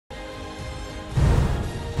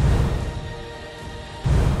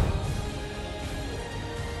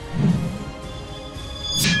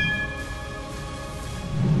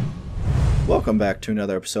welcome back to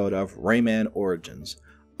another episode of Rayman Origins.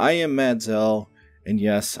 I am Madzell, and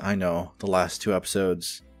yes, I know, the last two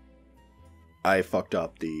episodes, I fucked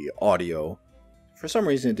up the audio. For some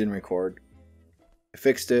reason it didn't record. I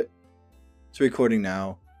fixed it. It's recording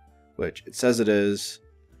now, which it says it is,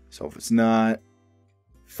 so if it's not,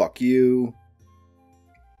 fuck you.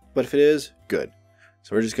 But if it is, good.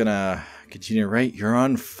 So we're just gonna continue, right? You're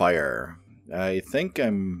on fire. I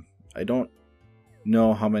don't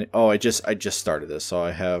know how many. Oh, I just started this, so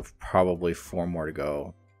I have probably 4 more to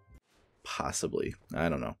go. Possibly. I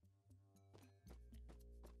don't know.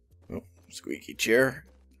 Oh, squeaky chair.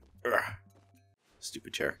 Ugh.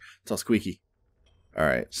 Stupid chair. It's all squeaky.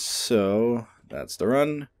 Alright, so that's the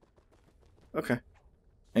run. Okay.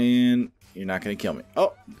 And you're not gonna kill me.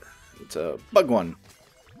 Oh, it's a bug one.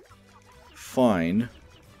 Fine.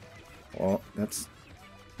 Well, that's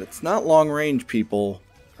not long range, people.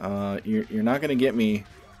 You're not gonna get me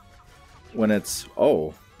when it's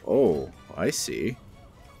oh, I see.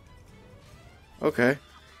 Okay.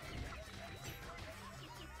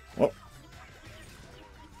 Well.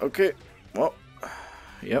 Okay. Well.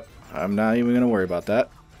 Yep. I'm not even gonna worry about that.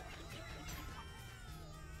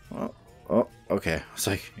 Well. Oh. Okay. It's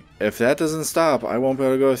like if that doesn't stop, I won't be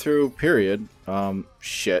able to go through. Period.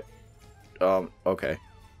 Shit. Okay.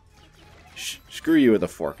 Screw you with a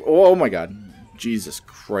fork. Oh my god. Jesus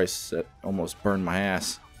Christ, that almost burned my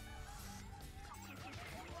ass.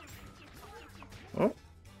 Oh.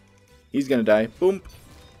 He's gonna die. Boom.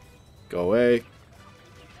 Go away.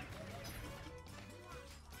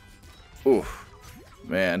 Oof.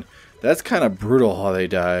 Man. That's kind of brutal how they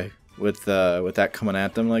die. With that coming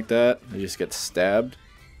at them like that. They just get stabbed.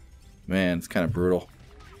 Man, it's kind of brutal.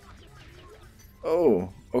 Oh,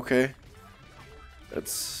 okay.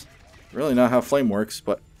 That's really not how flame works,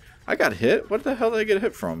 but I got hit? What the hell did I get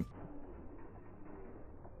hit from?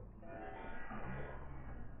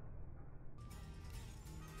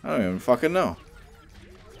 I don't even fucking know.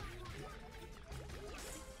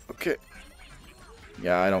 Okay.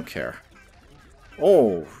 Yeah, I don't care.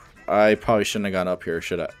 Oh, I probably shouldn't have gone up here,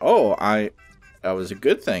 should I? Oh, that was a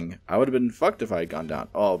good thing. I would have been fucked if I had gone down.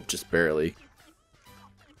 Oh, just barely.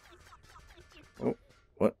 Oh,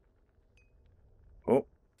 what? Oh.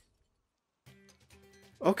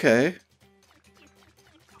 Okay.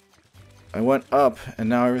 I went up, and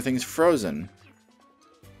now everything's frozen.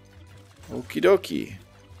 Okie dokie.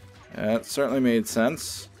 That certainly made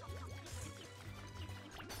sense.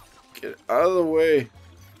 Get out of the way.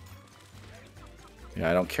 Yeah,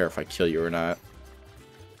 I don't care if I kill you or not.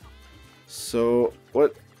 So,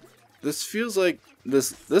 what? This feels like...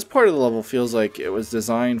 This part of the level feels like it was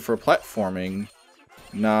designed for platforming,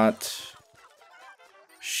 not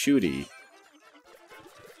shooty.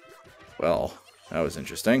 Well, that was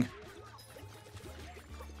interesting.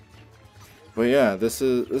 But yeah,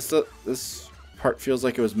 this part feels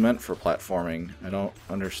like it was meant for platforming. I don't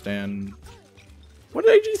understand. What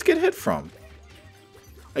did I just get hit from?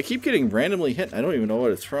 I keep getting randomly hit. I don't even know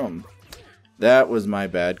what it's from. That was my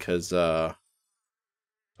bad because I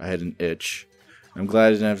had an itch. I'm glad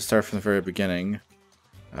I didn't have to start from the very beginning.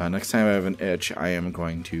 Next time I have an itch, I am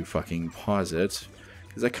going to fucking pause it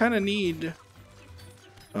because I kind of need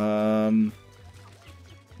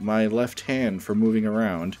my left hand for moving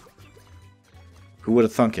around. Who would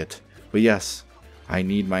have thunk it? But yes, I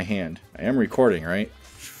need my hand. I am recording, right?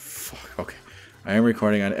 Fuck, okay. I am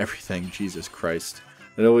recording on everything. Jesus Christ.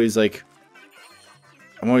 It always, like...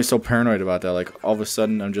 I'm always so paranoid about that. Like, all of a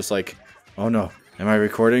sudden, I'm just like, oh no, am I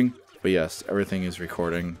recording? But yes, everything is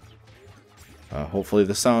recording. Hopefully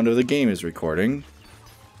the sound of the game is recording.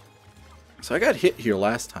 So I got hit here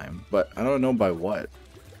last time, but I don't know by what.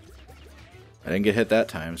 I didn't get hit that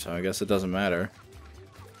time, so I guess it doesn't matter.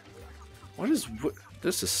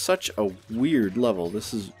 This is such a weird level.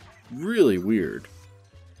 This is really weird.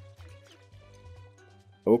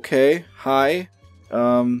 Okay, hi.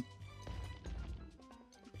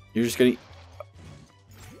 You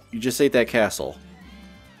just ate that castle.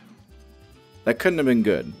 That couldn't have been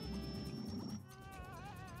good.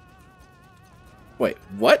 Wait,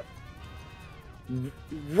 what?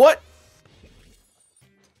 What?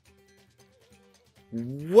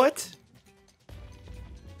 What?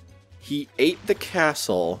 He ate the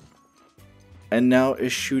castle and now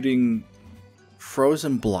is shooting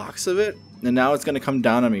frozen blocks of it, and now it's gonna come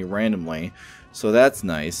down on me randomly, so that's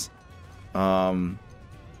nice.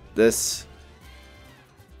 This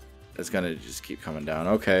is gonna just keep coming down.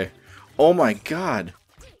 Okay. Oh my god.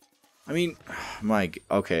 I mean,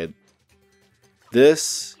 okay.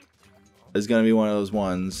 This is gonna be one of those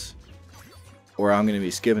ones where I'm gonna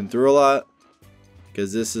be skipping through a lot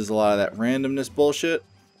because this is a lot of that randomness bullshit.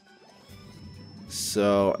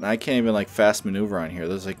 So, and I can't even like fast maneuver on here.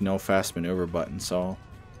 There's like no fast maneuver button, so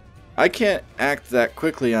I can't act that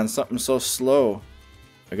quickly on something so slow.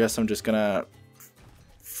 I guess I'm just gonna...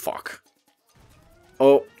 Fuck.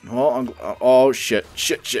 Oh, well, oh shit,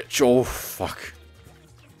 oh fuck.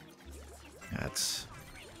 That's...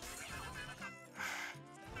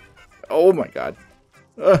 Oh my god.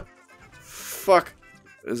 Fuck.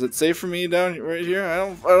 Is it safe for me down right here? I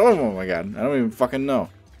don't, oh my god. I don't even fucking know.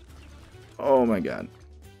 Oh my god.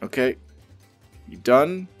 Okay. You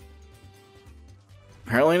done?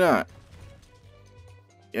 Apparently not.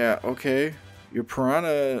 Yeah, okay. Your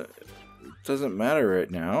piranha doesn't matter right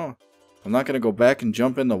now. I'm not gonna go back and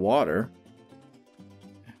jump in the water.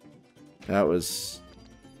 That was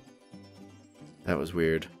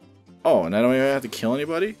weird. Oh, and I don't even have to kill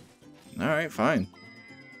anybody? Alright, fine.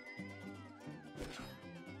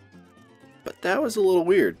 But that was a little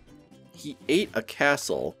weird. He ate a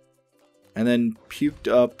castle and then puked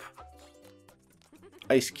up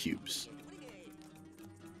ice cubes.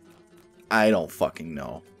 I don't fucking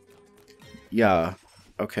know. Yeah,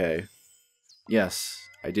 okay. Yes,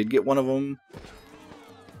 I did get one of them.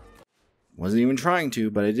 Wasn't even trying to,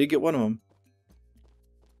 but I did get one of them.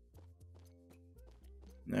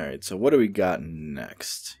 Alright, so what do we got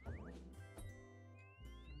next?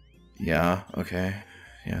 Yeah, okay.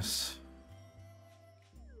 Yes.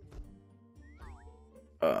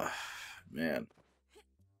 Man.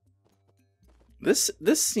 This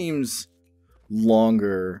seems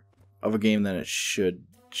longer of a game than it should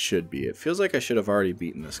be. It feels like I should have already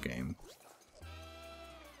beaten this game.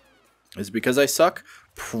 Is it because I suck?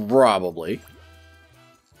 Probably.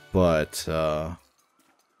 But, yeah,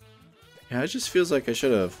 it just feels like I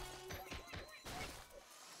should have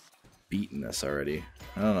beaten this already.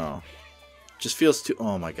 I don't know. It just feels too...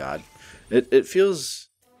 Oh my god. It feels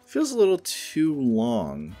a little too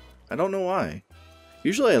long. I don't know why.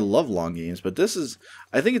 Usually I love long games, but this is...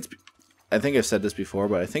 I think I've said this before,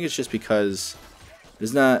 but I think it's just because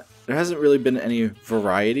there hasn't really been any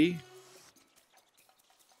variety.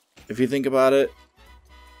 If you think about it,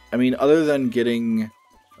 I mean, other than getting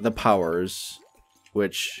the powers,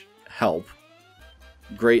 which help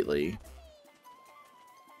greatly,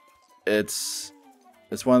 it's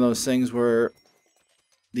one of those things where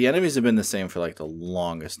the enemies have been the same for like the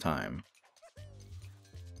longest time.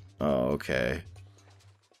 Oh, okay.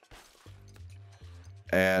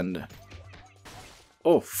 And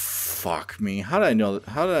oh fuck me! How did I know?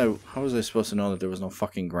 How was I supposed to know that there was no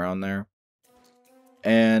fucking ground there?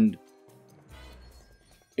 And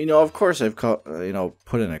you know, of course, I've put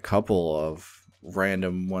in a couple of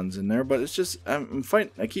random ones in there, but it's just I'm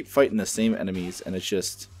fighting. I keep fighting the same enemies, and it's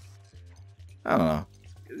just I don't know.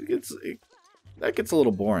 That gets a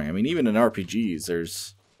little boring. I mean, even in RPGs,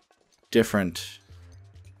 there's different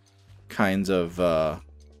kinds of that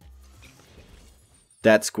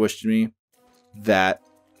squished me. That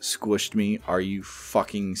squished me. Are you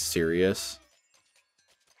fucking serious?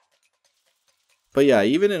 But yeah,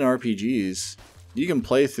 even in RPGs, you can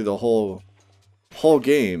play through the whole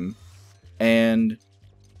game, and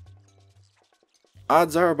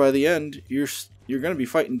odds are by the end you're gonna be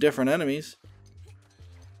fighting different enemies.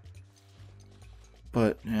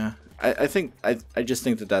 But yeah, I just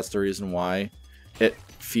think that that's the reason why it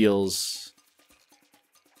feels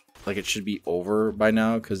like it should be over by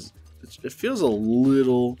now, because it feels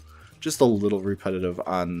just a little repetitive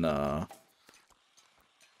on oh,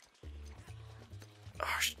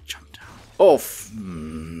 jump down. Oh,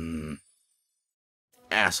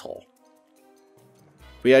 asshole.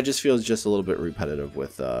 But yeah, it just feels just a little bit repetitive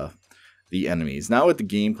with the enemies. Not with the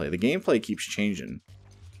gameplay. The gameplay keeps changing,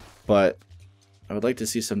 but I would like to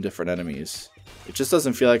see some different enemies. It just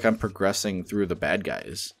doesn't feel like I'm progressing through the bad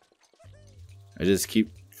guys. I just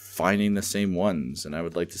keep finding the same ones, and I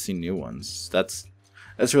would like to see new ones. That's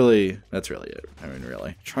really it. I mean,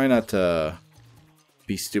 really. Try not to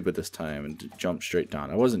be stupid this time and to jump straight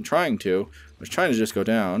down. I wasn't trying to. I was trying to just go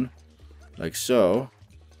down, like so.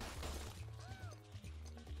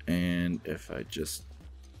 And if I just...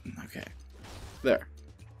 Okay. There.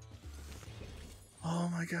 Oh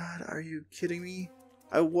my god, are you kidding me?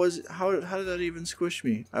 How did that even squish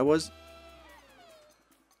me?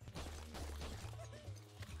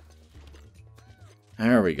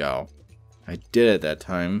 There we go. I did it that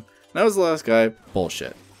time. That was the last guy.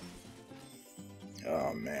 Bullshit.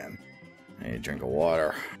 Oh man. I need a drink of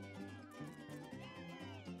water.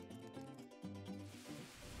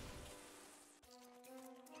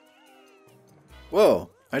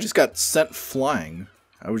 Whoa, I just got sent flying.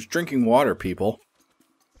 I was drinking water, people.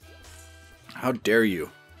 How dare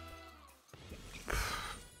you?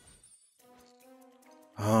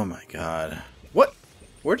 Oh my god. What?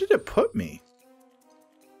 Where did it put me?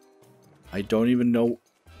 I don't even know.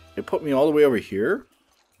 It put me all the way over here?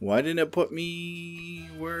 Why didn't it put me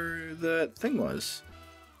where that thing was?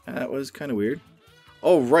 That was kind of weird.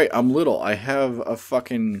 Oh, right. I'm little. I have a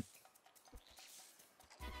fucking...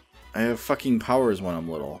 I have fucking powers when I'm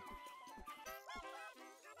little.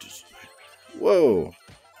 Just... Whoa.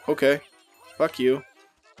 Okay. Fuck you.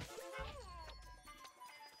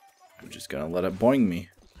 I'm just gonna let it boing me.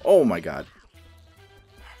 Oh my god.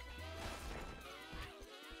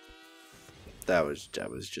 That was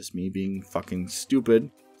just me being fucking stupid.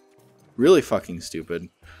 Really fucking stupid.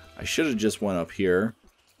 I should have just went up here.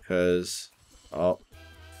 Because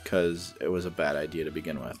it was a bad idea to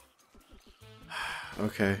begin with.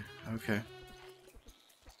 Okay.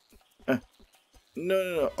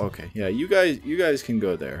 No. Okay, yeah, you guys can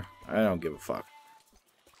go there. I don't give a fuck.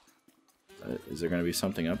 Is there gonna be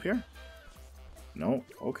something up here? No?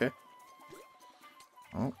 Okay.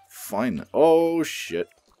 Oh, fine. Oh, shit.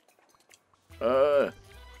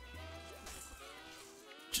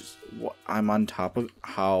 Just what? I'm on top of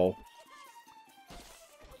how?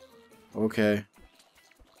 Okay.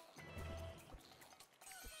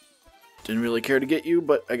 Didn't really care to get you,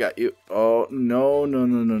 but I got you. Oh, no.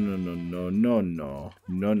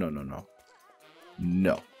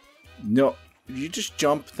 No. You just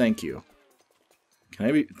jump. Thank you. Can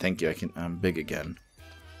I be? Thank you. I'm big again.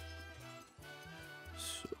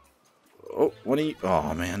 So, oh, what are you?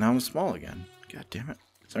 Oh, man. Now I'm small again. God damn it.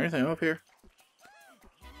 Is there anything up here?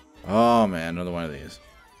 Oh, man. Another one of these.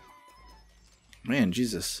 Man,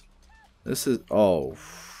 Jesus. This is... Oh,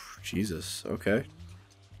 Jesus. Okay.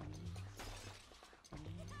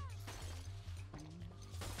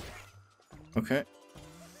 Okay.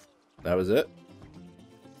 That was it?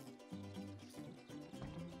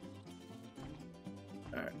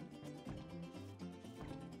 Alright.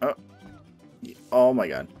 Oh. Oh my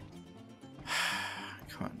god.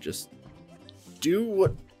 Come on, just... do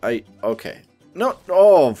what I... Okay. No.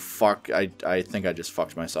 Oh, fuck. I think I just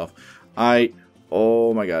fucked myself.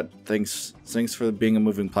 Oh my god. Thanks for being a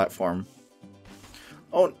moving platform.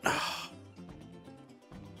 Oh, no.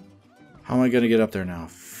 How am I gonna get up there now?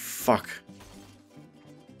 Fuck.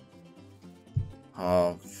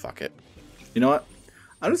 Oh, fuck it. You know what?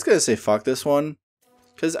 I'm just gonna say fuck this one.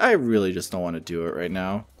 Because I really just don't want to do it right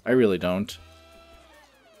now. I really don't.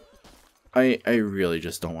 I really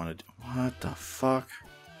just don't want to do... What the fuck?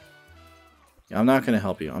 Yeah, I'm not gonna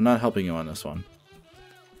help you. I'm not helping you on this one.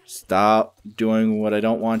 Stop doing what I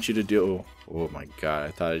don't want you to do. Oh my god,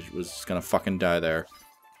 I thought I was gonna fucking die there.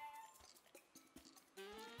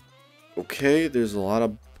 Okay, there's a lot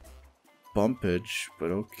of bumpage,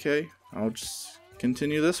 but okay. I'll just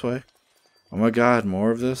continue this way. Oh my god,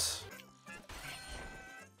 more of this?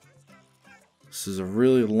 This is a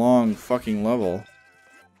really long fucking level.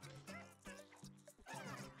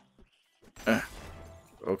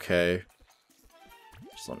 Okay.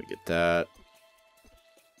 Just let me get that.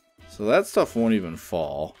 So that stuff won't even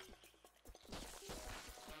fall.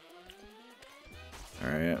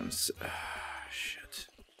 Alright, shit.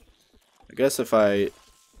 I guess if I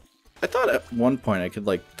thought at one point I could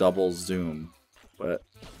like double zoom, but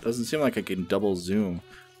it doesn't seem like I can double zoom.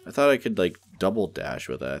 I thought I could like double dash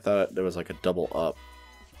with it. I thought there was like a double up.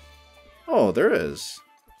 Oh, there is.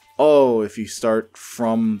 Oh, if you start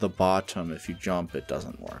from the bottom, if you jump, it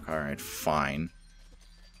doesn't work. Alright, fine.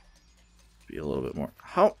 Be a little bit more.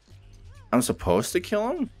 How? I'm supposed to kill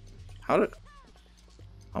him? How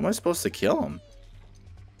am I supposed to kill him?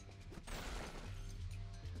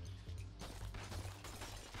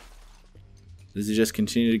 Does he just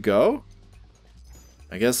continue to go?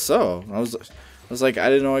 I guess so. I was like, I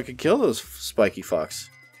didn't know I could kill those spiky fucks.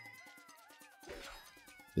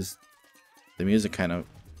 The music kind of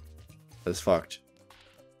is fucked.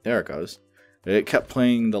 There it goes. It kept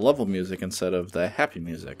playing the level music instead of the happy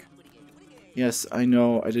music. Yes, I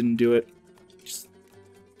know, I didn't do it. Just...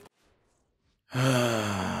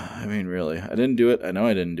 I mean, really, I didn't do it. I know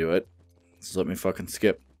I didn't do it. Just let me fucking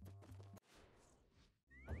skip.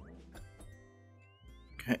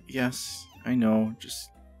 Okay, yes, I know,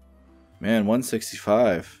 just... Man,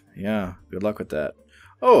 165. Yeah, good luck with that.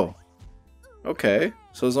 Oh! Okay,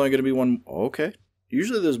 so there's only gonna be one... Okay.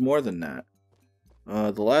 Usually there's more than that.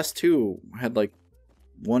 The last two had, like,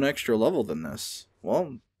 one extra level than this.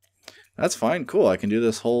 Well, that's fine. Cool, I can do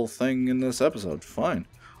this whole thing in this episode. Fine.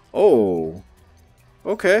 Oh!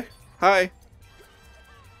 Okay. Hi.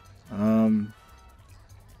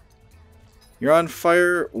 You're on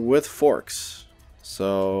fire with forks.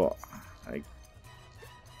 So,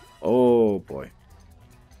 oh boy.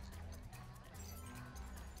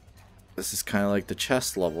 This is kind of like the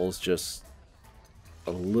chest levels, just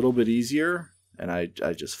a little bit easier, and I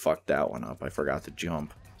just fucked that one up. I forgot to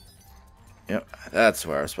jump. Yep, that's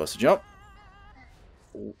where I was supposed to jump.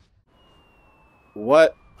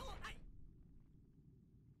 What?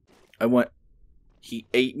 I went... He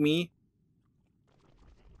ate me?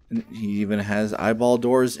 And he even has eyeball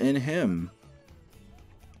doors in him.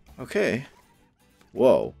 Okay.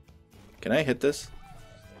 Whoa. Can I hit this?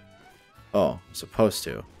 Oh, I'm supposed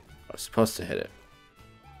to. I was supposed to hit it.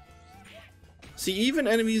 See, even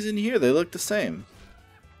enemies in here, they look the same.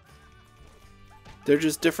 They're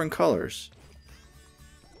just different colors.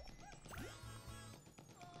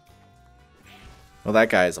 Well, that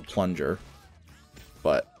guy is a plunger.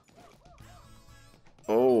 But...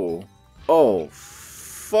 Oh. Oh,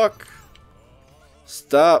 fuck.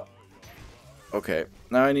 Stop. Okay,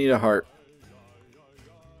 now I need a heart.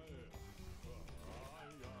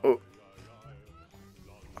 Oh.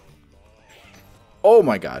 Oh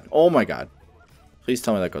my god. Oh my god. Please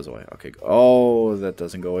tell me that goes away. Okay. Oh, that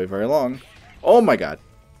doesn't go away very long. Oh my god.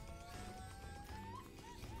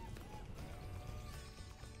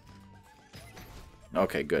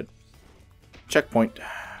 Okay, good. Checkpoint.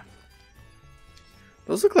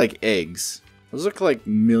 Those look like eggs. Those look like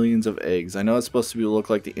millions of eggs. I know it's supposed to look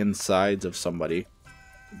like the insides of somebody,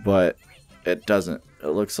 but it doesn't. It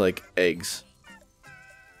looks like eggs.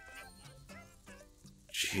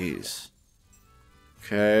 Jeez.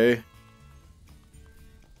 Okay.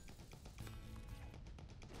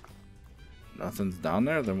 Nothing's down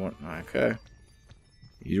there? Then what? Okay.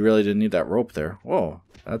 You really didn't need that rope there. Whoa.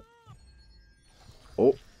 That...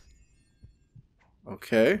 Oh.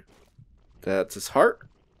 Okay. That's his heart.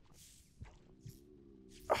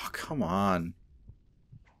 Oh, come on.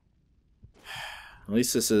 At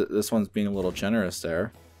least this one's being a little generous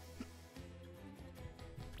there.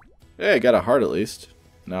 Hey, I got a heart at least.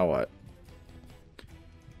 Now what?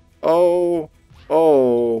 Oh.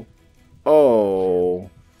 Oh. Oh.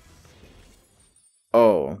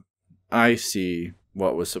 Oh. I see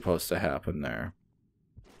what was supposed to happen there.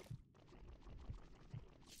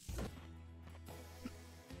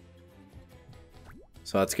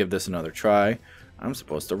 So let's give this another try. I'm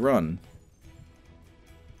supposed to run.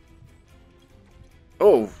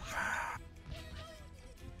 Oh!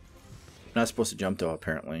 Not supposed to jump though,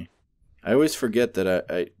 apparently. I always forget that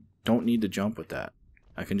I don't need to jump with that.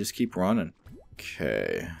 I can just keep running.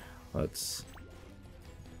 Okay. Let's...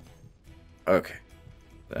 Okay.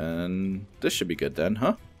 Then this should be good then,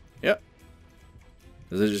 huh? Yep.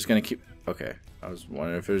 Is it just gonna keep... Okay. I was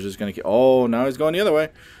wondering if it was just gonna keep... Oh, now he's going the other way.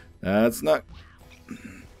 That's not...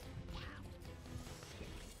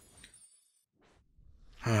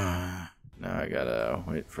 Now I gotta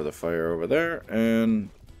wait for the fire over there, and...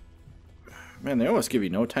 Man, they almost give you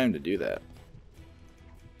no time to do that.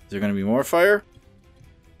 Is there gonna be more fire?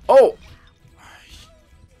 Oh!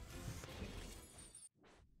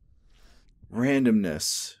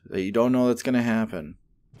 Randomness. That you don't know that's gonna happen.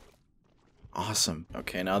 Awesome.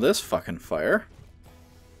 Okay, now this fucking fire.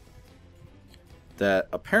 That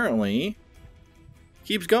apparently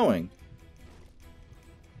keeps going.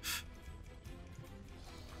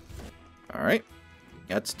 Alright.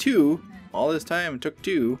 That's 2. All this time it took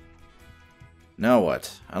 2. Now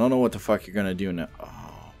what? I don't know what the fuck you're gonna do now.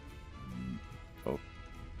 Oh. Oh.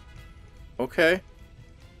 Okay.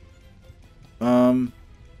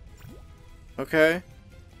 Okay.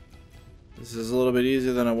 This is a little bit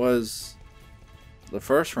easier than it was the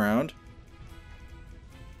first round.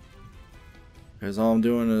 Because all I'm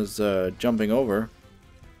doing is jumping over.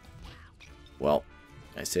 Well,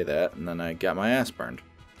 I say that, and then I got my ass burned.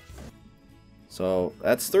 So,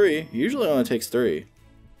 that's 3. Usually it only takes 3.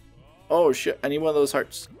 Oh shit, I need one of those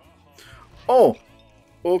hearts. Oh!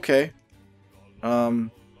 Okay. Oh.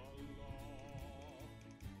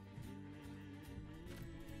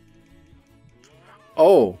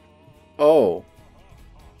 Oh.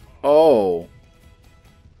 Oh.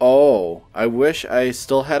 Oh. I wish I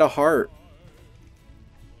still had a heart.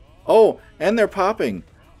 Oh, and they're popping.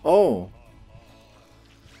 Oh.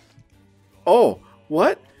 Oh,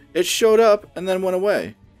 what? It showed up and then went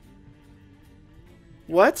away.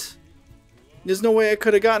 What? There's no way I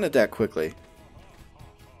could have gotten it that quickly.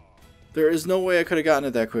 There is no way I could have gotten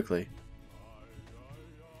it that quickly.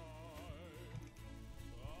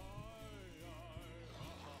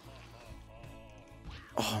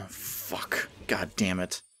 Oh, fuck. God damn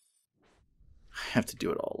it. I have to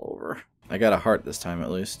do it all over. I got a heart this time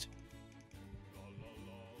at least.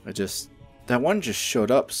 That one just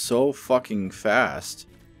showed up so fucking fast.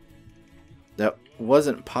 That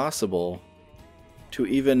wasn't possible to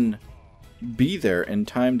even be there in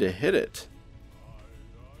time to hit it.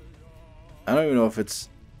 I don't even know if it's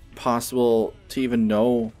possible to even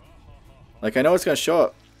know? Like, I know it's going to show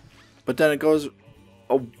up, but then it goes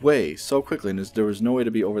away so quickly, and there was no way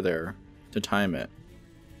to be over there to time it.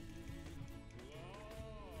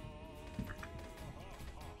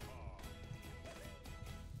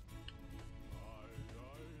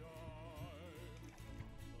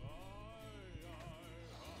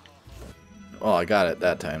 Oh, I got it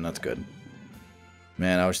that time. That's good.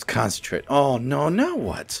 Man, I was concentrating. Oh, no, now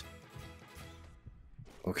what?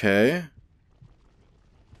 Okay.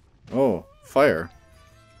 Oh, fire.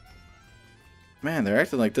 Man, they're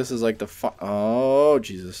acting like this is like the oh,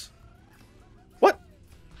 Jesus. What?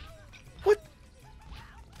 What?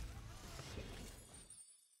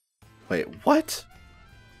 Wait, what?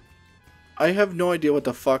 I have no idea what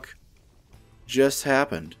the fuck just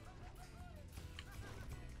happened.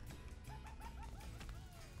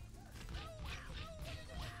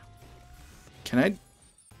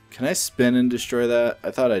 Can I spin and destroy that?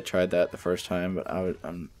 I thought I tried that the first time, but I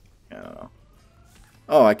don't know.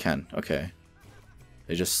 Oh, I can. Okay.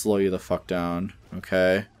 They just slow you the fuck down.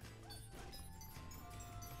 Okay.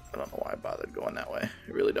 I don't know why I bothered going that way.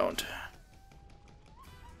 I really don't.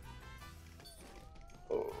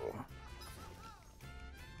 Oh.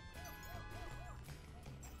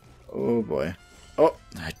 Oh boy. Oh,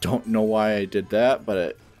 I don't know why I did that, but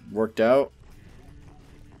it worked out.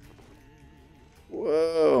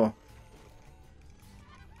 Whoa.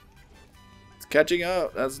 It's catching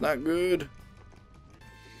up. That's not good.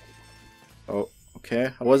 Oh,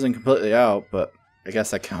 okay. I wasn't completely out, but I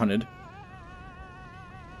guess that counted.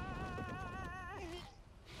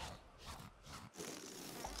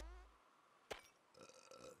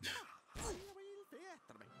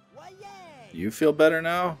 You feel better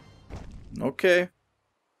now? Okay.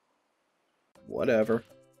 Whatever.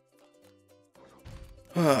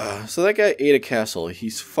 So that guy ate a castle.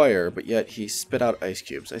 He's fire, but yet he spit out ice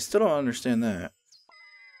cubes. I still don't understand that.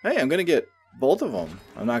 Hey, I'm gonna get both of them.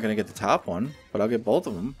 I'm not gonna get the top one, but I'll get both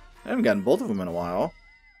of them. I haven't gotten both of them in a while.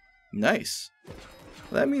 Nice.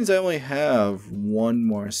 That means I only have one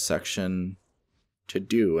more section to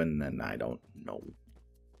do, and then I don't know.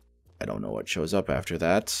 I don't know what shows up after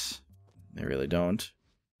that. I really don't.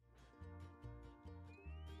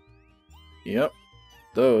 Yep,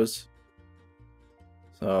 those.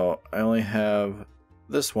 So I only have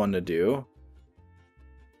this one to do.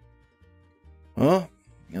 Well,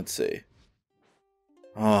 let's see.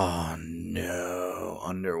 Oh no,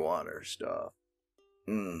 underwater stuff.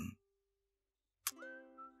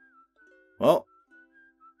 Well,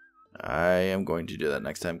 I am going to do that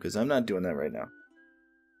next time because I'm not doing that right now.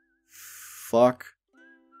 Fuck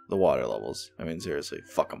the water levels. I mean, seriously,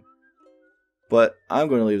 fuck them. But I'm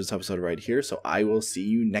going to leave this episode right here, so I will see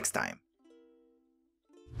you next time.